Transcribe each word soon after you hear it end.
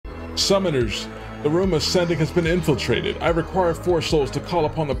Summoners, the room of sending has been infiltrated. I require 4 souls to call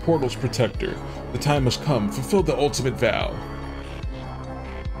upon the portal's protector. The time has come. Fulfill the ultimate vow.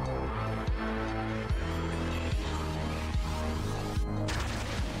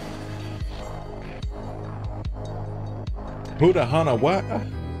 Huda Hana, what?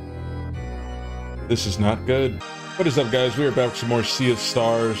 This is not good. What is up, guys? We are back with some more Sea of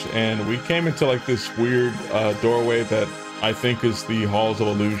Stars, and we came into like this weird doorway that I think is the Halls of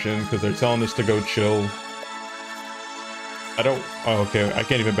Illusion, because they're telling us to go chill. Oh, okay, I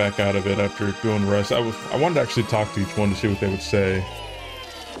can't even back out of it after doing rest. I wanted to actually talk to each one to see what they would say.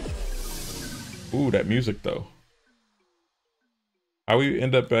 Ooh, that music though. How we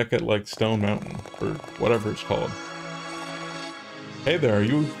end up back at like Stone Mountain, or whatever it's called. Hey there, are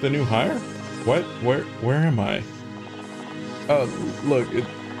you the new hire? What? Where am I? Look,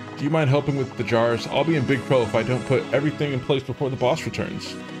 do you mind helping with the jars? I'll be in big trouble if I don't put everything in place before the boss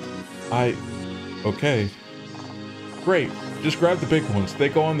returns. Okay. Great, just grab the big ones. They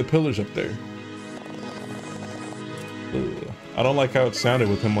go on the pillars up there. Ugh. I don't like how it sounded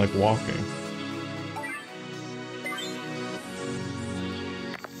with him like walking.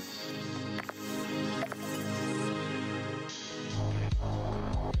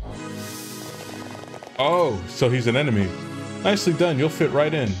 Oh, so he's an enemy. Nicely done, you'll fit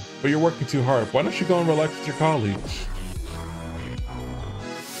right in. But you're working too hard. Why don't you go and relax with your colleagues?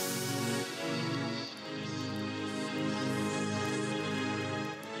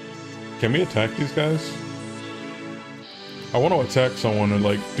 Can we attack these guys? I want to attack someone and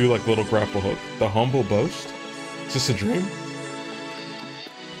like do like a little grapple hook. The humble boast? Is this a dream?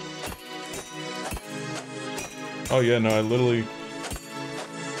 Oh yeah, no,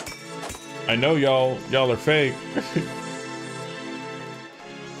 I know y'all are fake.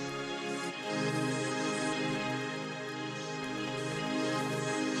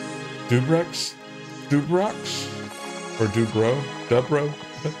 Dubrox? Or Dubro?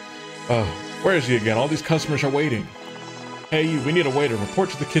 Where is he again? All these customers are waiting. Hey you, we need a waiter. Report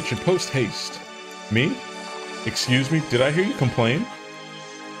to the kitchen post haste. Me? Excuse me, did I hear you complain?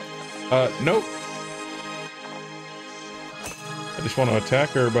 Nope. I just want to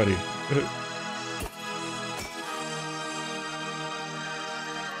attack everybody.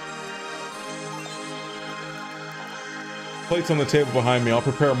 Plates on the table behind me. I'll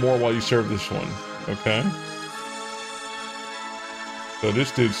prepare more while you serve this one. Okay. So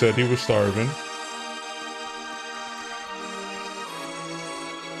this dude said he was starving.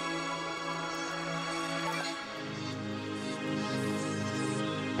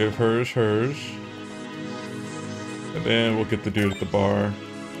 Give hers. And then we'll get the dude at the bar.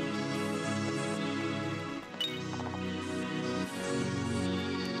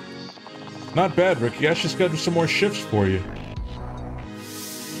 Not bad, Ricky. I should schedule some more shifts for you.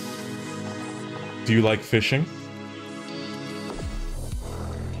 Do you like fishing?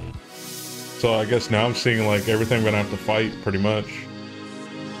 So I guess now I'm seeing like everything I'm gonna have to fight pretty much.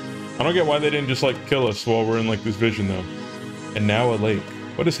 I don't get why they didn't just like kill us while we're in like this vision though. And now a lake.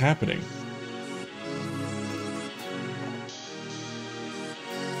 What is happening?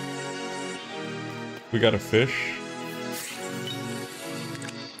 We got a fish.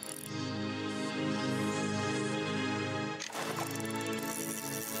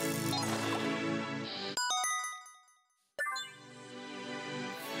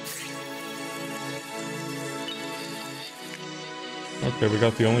 Okay, we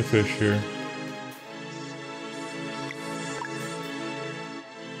got the only fish here.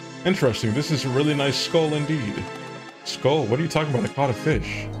 Interesting, this is a really nice skull indeed. Skull? What are you talking about? I caught a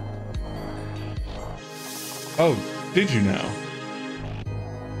fish. Oh, did you now?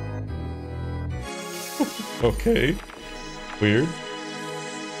 Okay. Weird.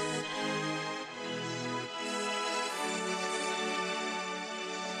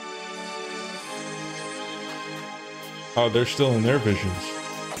 Oh, they're still in their visions.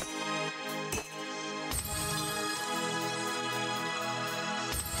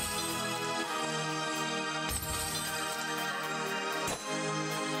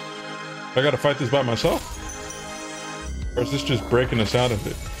 I gotta fight this by myself? Or is this just breaking us out of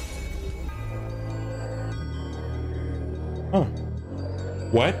it? Huh.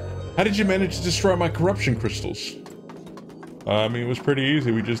 What? How did you manage to destroy my corruption crystals? I mean, it was pretty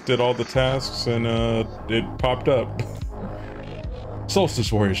easy. We just did all the tasks and it popped up.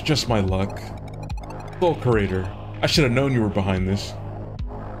 Solstice Warriors, just my luck. Soul Curator, I should have known you were behind this.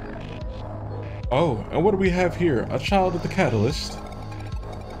 Oh, and what do we have here? A child of the Catalyst?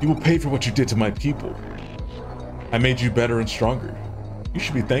 You will pay for what you did to my people. I made you better and stronger. You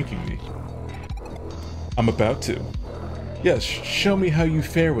should be thanking me. I'm about to. Yes, show me how you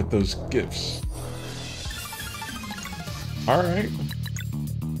fare with those gifts. Alright.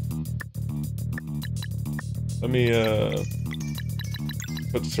 Let me,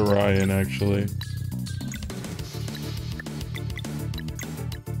 put Sarai in, actually.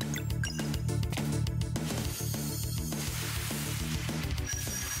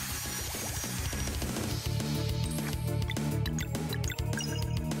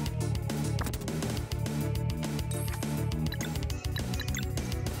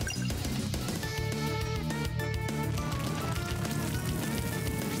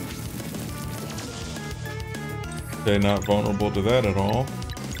 Okay, not vulnerable to that at all.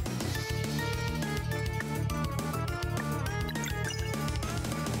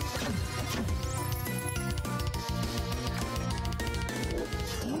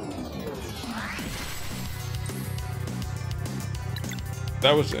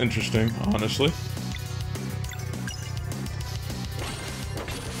 That was interesting, honestly.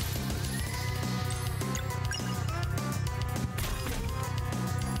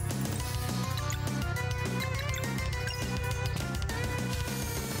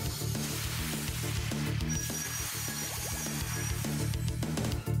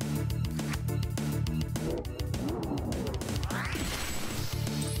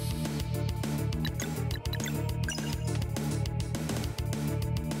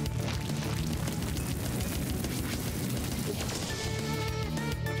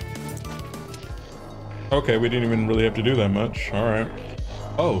 Okay, we didn't even really have to do that much. Alright.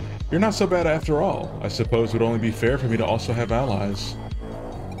 Oh, you're not so bad after all. I suppose it would only be fair for me to also have allies.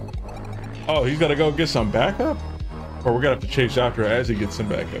 Oh, he's gotta go get some backup? Or we're gonna have to chase after as he gets some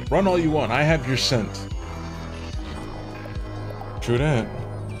backup. Run all you want, I have your scent. True that.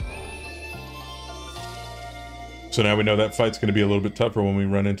 So now we know that fight's gonna be a little bit tougher when we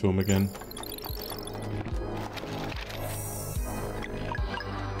run into him again.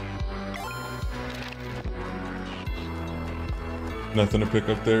 Nothing to pick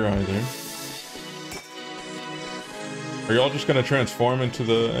up there either. Are y'all just gonna transform into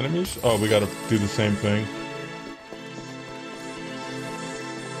the enemies? Oh, we gotta do the same thing.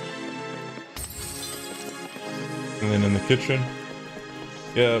 And then in the kitchen.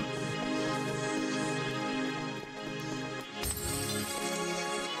 Yep.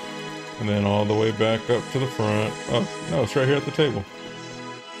 And then all the way back up to the front. Oh, no, it's right here at the table.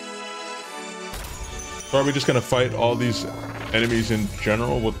 So are we just gonna fight all these enemies in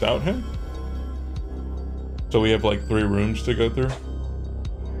general without him? So we have like 3 rooms to go through?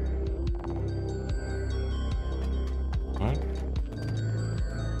 What?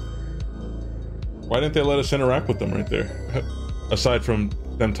 Why didn't they let us interact with them right there? Aside from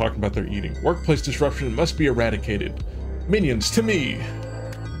them talking about their eating. Workplace disruption must be eradicated. Minions to me!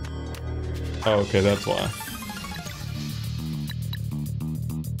 Oh, okay, that's why.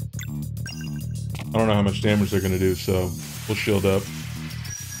 I don't know how much damage they're gonna do, so we'll shield up.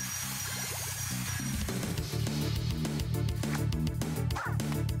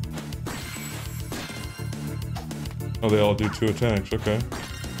 Oh, they all do 2 attacks, okay.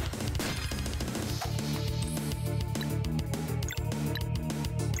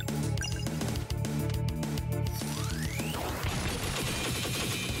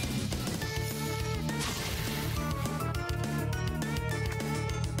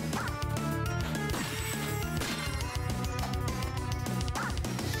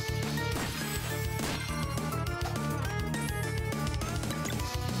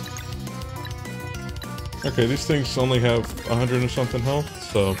 Okay, these things only have 100 and something health,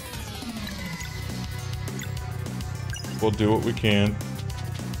 so we'll do what we can.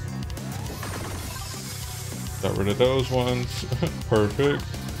 Got rid of those ones. Perfect.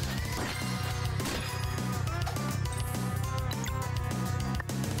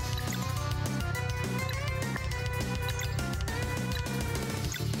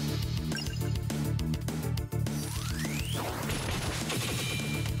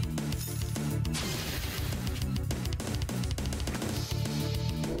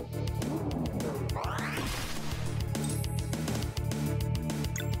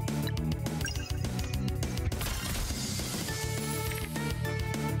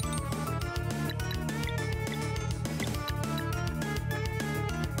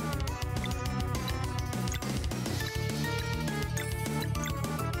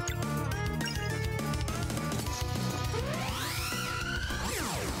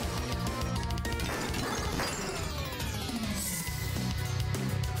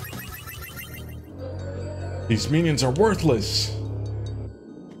 These minions are worthless.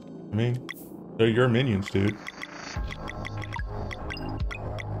 I mean, they're your minions, dude.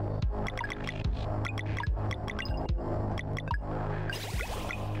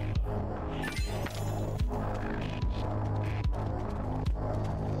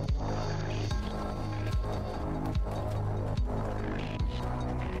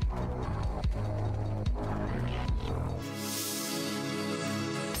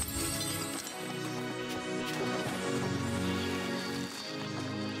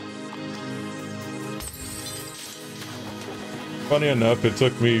 Funny enough, it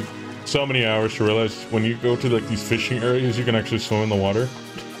took me so many hours to realize when you go to like these fishing areas, you can actually swim in the water.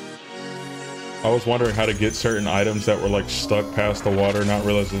 I was wondering how to get certain items that were like stuck past the water, not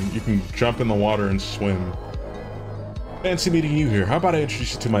realizing you can jump in the water and swim. Fancy meeting you here. How about I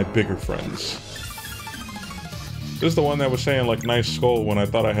introduce you to my bigger friends? This is the one that was saying like nice skull when I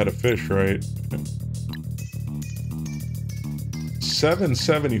thought I had a fish, right?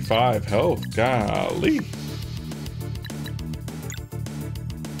 775 health, golly.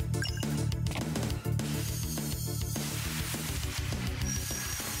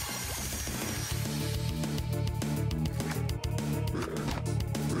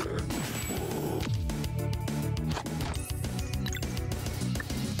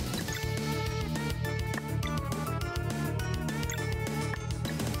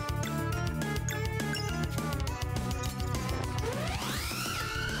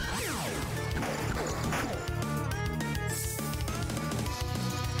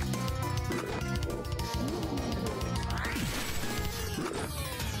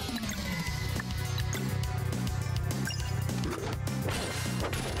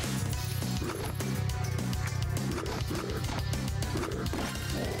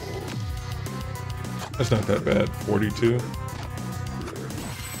 That's not that bad. 42.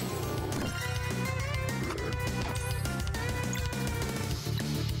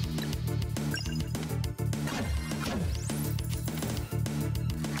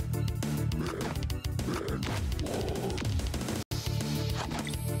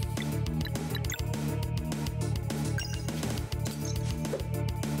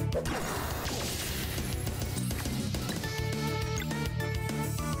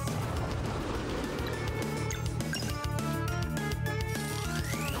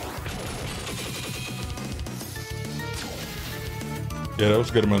 Yeah, that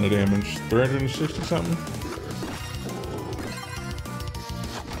was a good amount of damage. 360 something?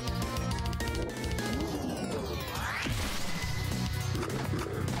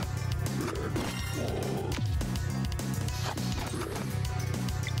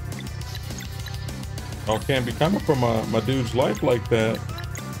 Oh, can't be coming from my dude's life like that.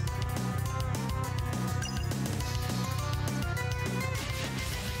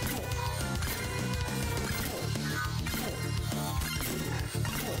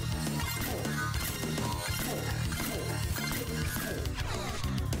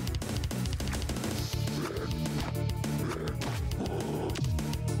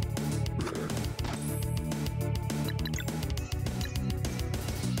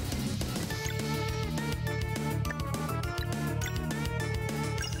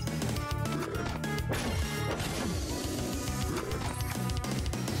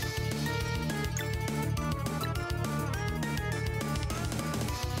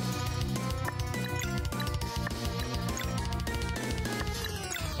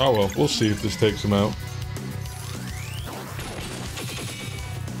 Oh well, we'll see if this takes him out.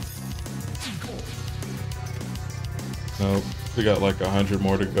 Nope, we got like 100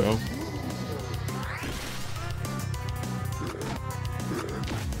 more to go.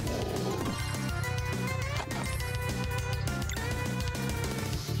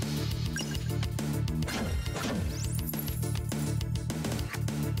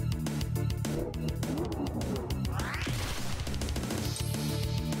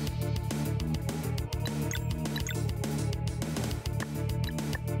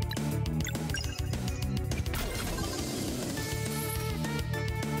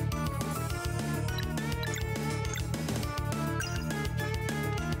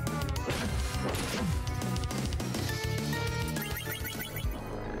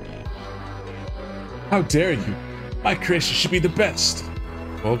 How dare you? My creation should be the best.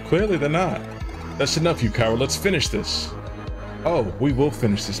 Well, clearly they're not. That's enough, you coward. Let's finish this. Oh, we will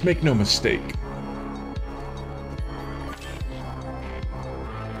finish this. Make no mistake.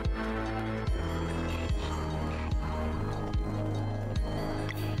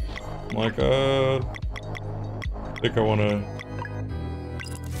 Like, I think I want to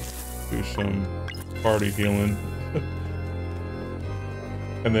do some party healing.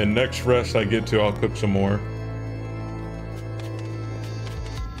 And then next rest I get to, I'll cook some more.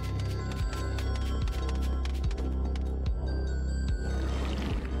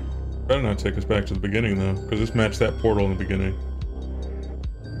 Better not take us back to the beginning though, because this matched that portal in the beginning.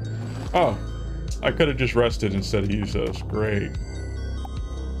 Oh, I could have just rested instead of used those. Great.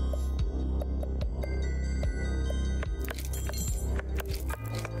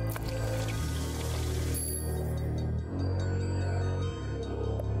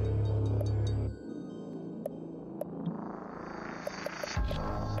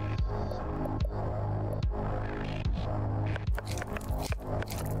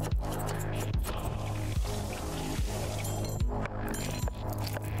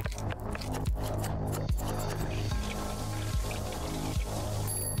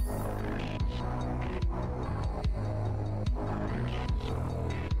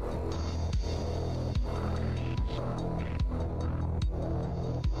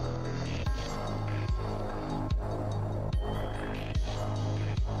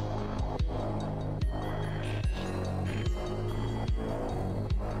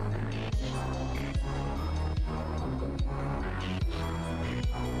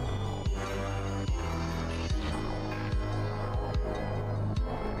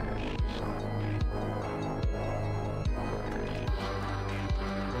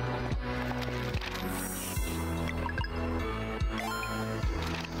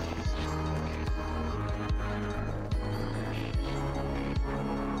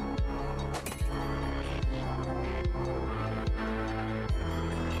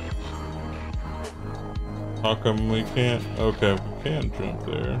 How come we can't? Okay, we can jump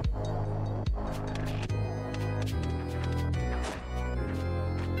there.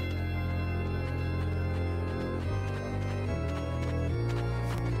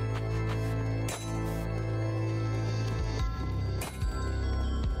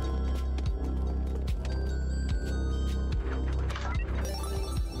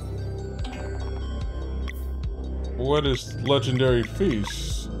 What is legendary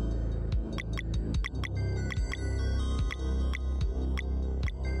feast?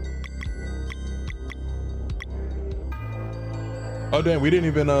 Oh damn, we didn't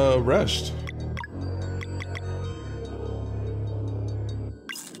even rest.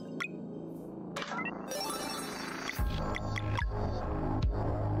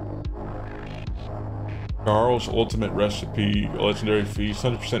 Carl's ultimate recipe, legendary feast,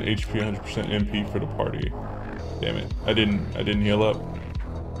 100% HP, 100% MP for the party. Damn it, I didn't heal up.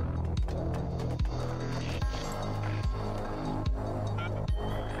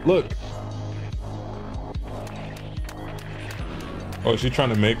 Look. Oh, is he trying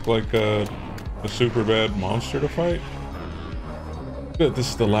to make like a super bad monster to fight? Good, this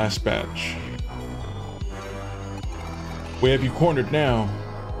is the last batch. We have you cornered now.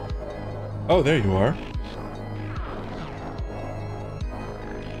 Oh, there you are.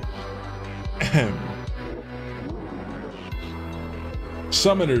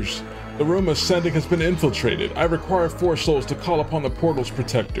 Summoners, the room of sending has been infiltrated. I require 4 souls to call upon the portal's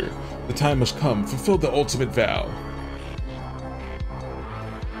protector. The time has come. Fulfill the ultimate vow.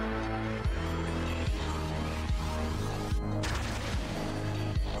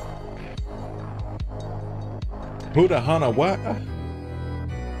 Huda Hana, what?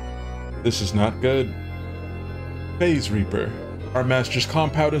 This is not good. Phase Reaper. Our master's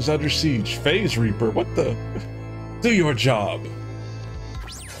compound is under siege. Phase Reaper, what the? Do your job.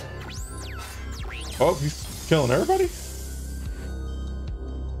 Oh, he's killing everybody?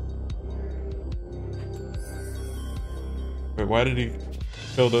 Wait, why did he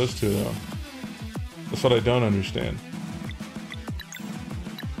kill those two though? That's what I don't understand.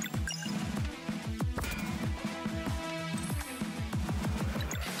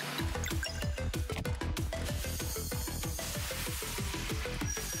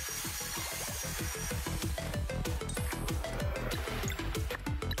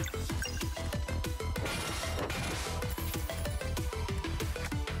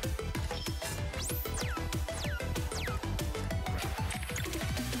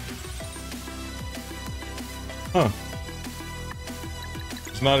 Huh.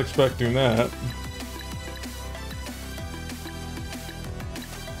 Was not expecting that.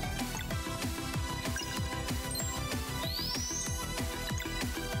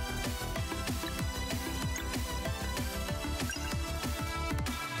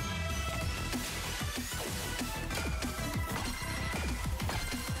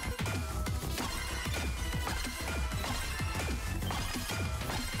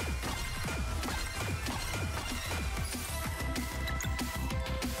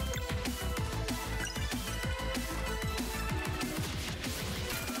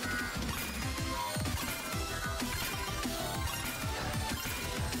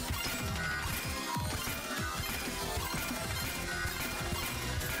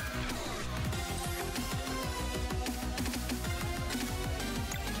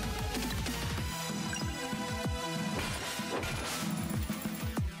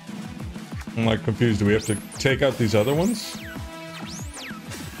 I'm like confused. Do we have to take out these other ones?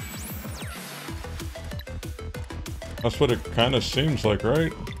 That's what it kind of seems like,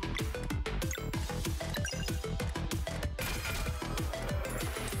 right?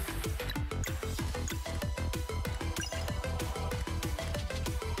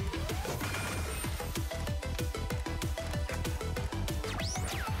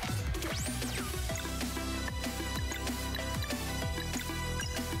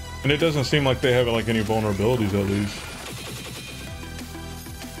 And it doesn't seem like they have like any vulnerabilities at least.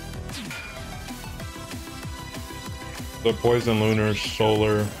 The poison, lunar,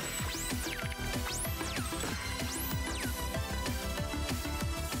 solar.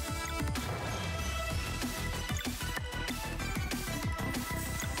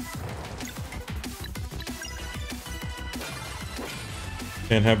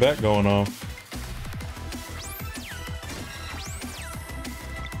 Can't have that going off.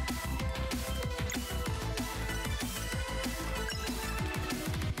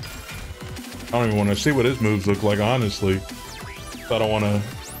 I don't even want to see what his moves look like, honestly. I don't want to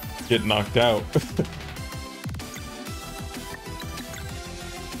get knocked out.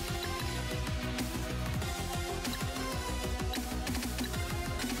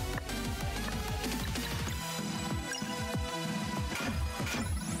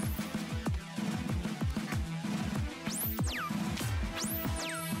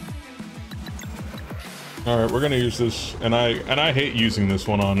 All right, we're gonna use this, and I hate using this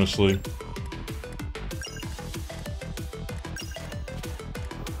one, honestly.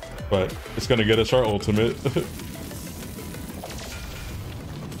 But it's gonna get us our ultimate.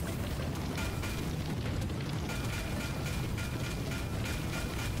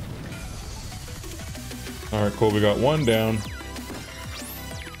 All right, cool. We got one down.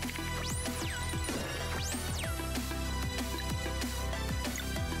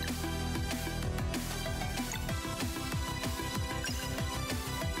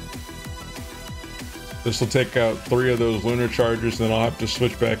 This will take out 3 of those lunar charges, then I'll have to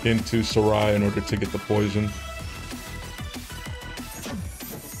switch back into Sarai in order to get the poison.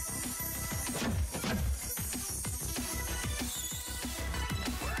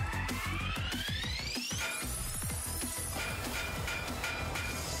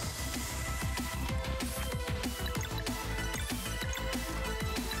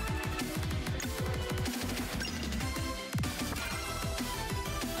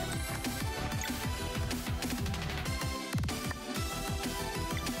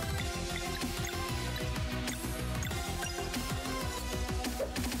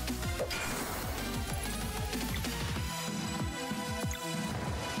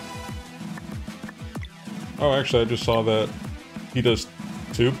 Oh, actually, I just saw that he does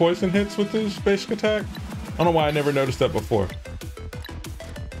 2 poison hits with his basic attack. I don't know why I never noticed that before.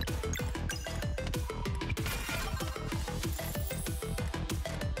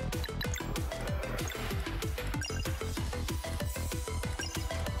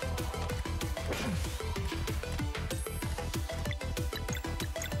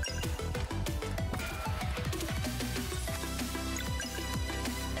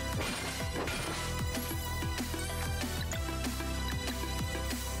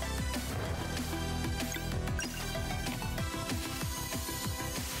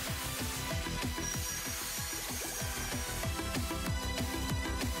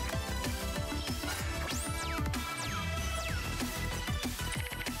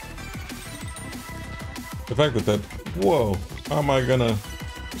 The fact that whoa, how am I gonna,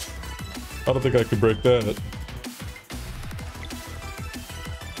 I don't think I could break that.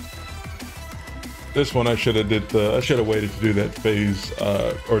 This one I should have waited to do that phase,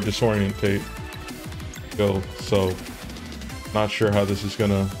 or disorientate go, so not sure how this is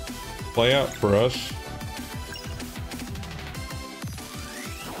gonna play out for us.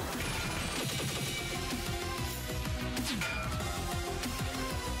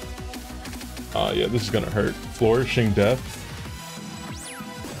 Yeah, this is gonna hurt. Flourishing Death.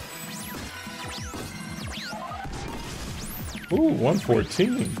 Ooh,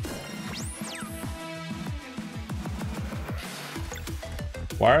 114.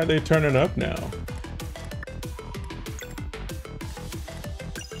 Why are they turning up now?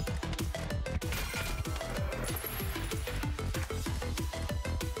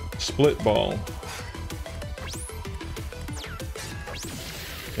 Split Ball.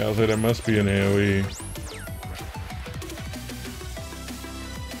 Yeah, I was like, there must be an AoE.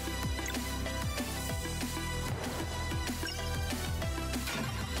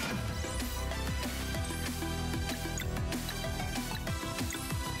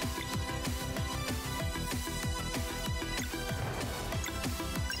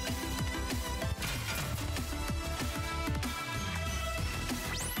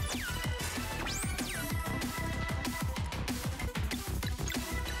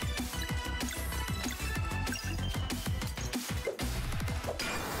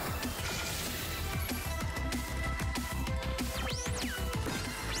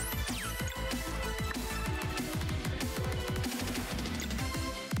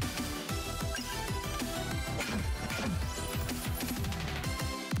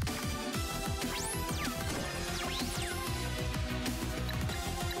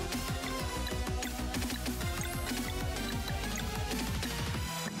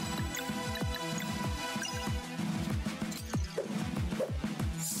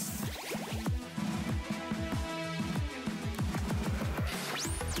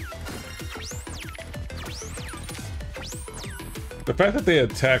 The fact that they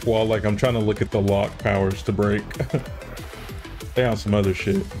attack while, like, I'm trying to look at the lock powers to break. They on some other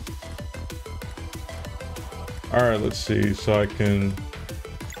shit. Alright, let's see. So I can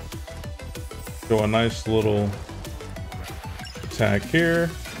go a nice little attack here.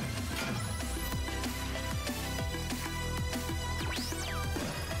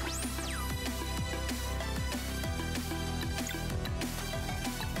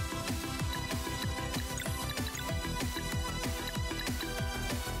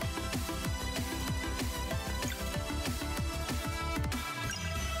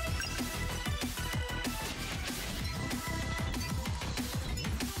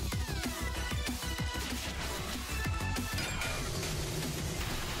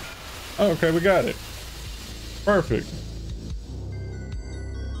 Oh, okay, we got it. Perfect.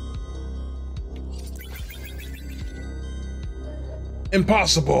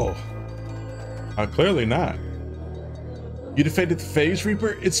 Impossible! Clearly not. You defeated the Phase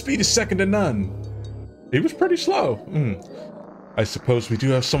Reaper? Its speed is second to none. He was pretty slow. I suppose we do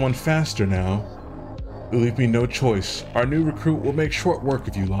have someone faster now. You leave me no choice. Our new recruit will make short work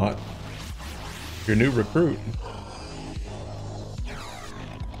of you lot. Your new recruit?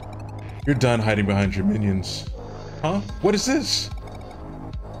 You're done hiding behind your minions. Huh? What is this?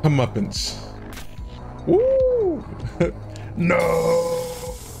 Comeuppance. Woo! No!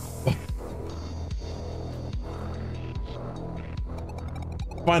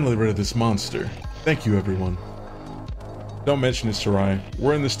 Finally rid of this monster. Thank you, everyone. Don't mention it, Sarai.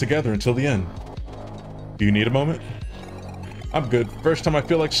 We're in this together until the end. Do you need a moment? I'm good. First time I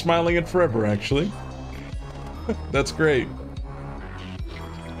feel like smiling in forever, actually. That's great.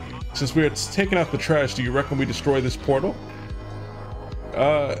 Since we are taking out the trash, do you reckon we destroy this portal?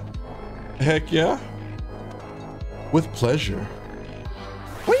 Heck yeah. With pleasure.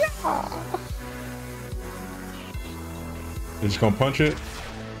 You're just gonna punch it?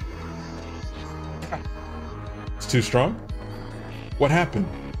 It's too strong? What happened?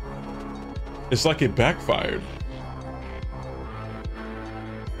 It's like it backfired.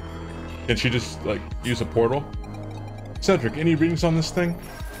 Can she just, like, use a portal? Cedric, any readings on this thing?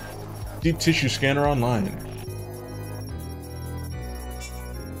 Deep tissue scanner online.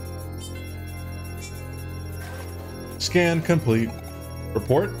 Scan complete.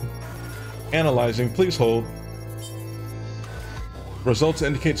 Report? Analyzing, please hold. Results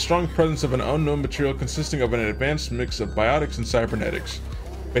indicate strong presence of an unknown material consisting of an advanced mix of biotics and cybernetics.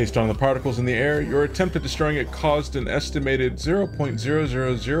 Based on the particles in the air, your attempt at destroying it caused an estimated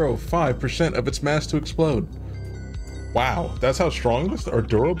 0.0005% of its mass to explode. Wow, that's how strong this, or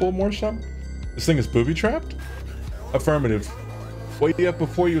durable more so? This thing is booby-trapped? Affirmative. What you have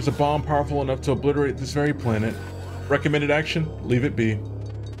before you is a bomb powerful enough to obliterate this very planet. Recommended action? Leave it be.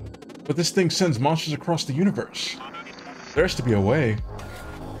 But this thing sends monsters across the universe. There has to be a way.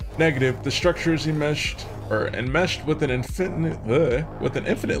 Negative. The structure is enmeshed with an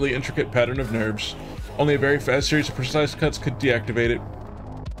infinitely intricate pattern of nerves. Only a very fast series of precise cuts could deactivate it.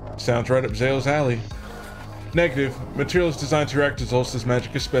 Sounds right up Zale's alley. Negative. Material is designed to react to Zolsta's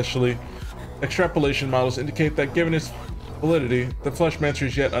magic especially. Extrapolation models indicate that given its validity, the Fleshmancer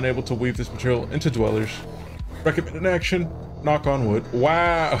is yet unable to weave this material into dwellers. Recommended action? Knock on wood.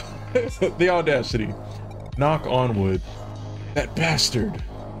 Wow! The audacity. Knock on wood. That bastard.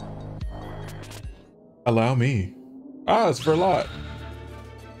 Allow me. Ah, it's Verlot.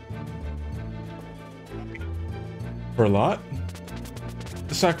 Verlot?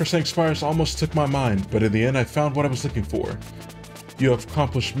 The sacrosanct spires almost took my mind, but in the end I found what I was looking for. You have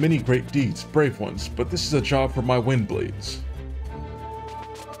accomplished many great deeds, brave ones, but this is a job for my wind blades.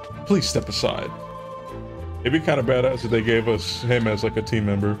 Please step aside. It'd be kind of badass if they gave us him as like a team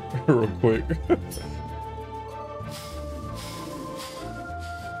member real quick.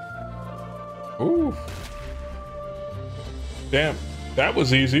 Ooh. Damn, that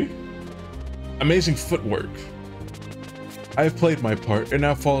was easy. Amazing footwork. I have played my part, and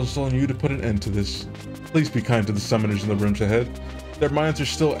now falls on you to put an end to this. Please be kind to the summoners in the rooms ahead. Their minds are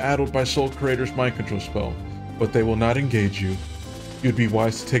still addled by Soul Creator's mind control spell, but they will not engage you. You'd be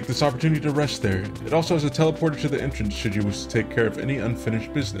wise to take this opportunity to rest there. It also has a teleporter to the entrance should you wish to take care of any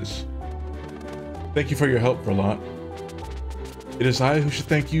unfinished business. Thank you for your help, Verlot. It is I who should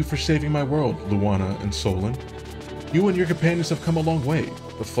thank you for saving my world, Luana and Solon. You and your companions have come a long way.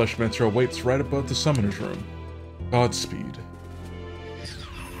 The Fleshmancer awaits right above the summoner's room. Godspeed.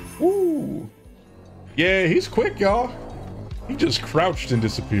 Ooh. Yeah, he's quick, y'all. He just crouched and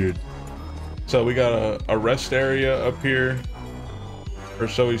disappeared. So we got a rest area up here. Or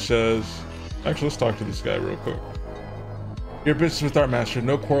so he says. Actually, let's talk to this guy real quick. Your business with our master.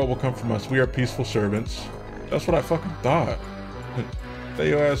 No quarrel will come from us. We are peaceful servants. That's what I fucking thought. Stay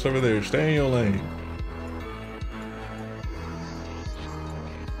your ass over there. Stay in your lane.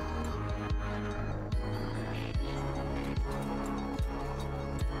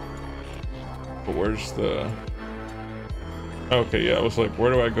 But where's the... Okay, yeah, I was like,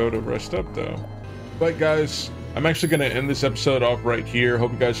 where do I go to rest up, though? But guys, I'm actually going to end this episode off right here.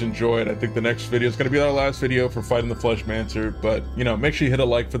 Hope you guys enjoyed. I think the next video is going to be our last video for fighting the Fleshmancer. But, you know, make sure you hit a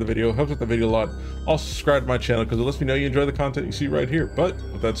like for the video. Helps with the video a lot. Also, subscribe to my channel because it lets me know you enjoy the content you see right here. But,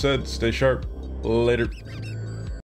 with that said, stay sharp. Later.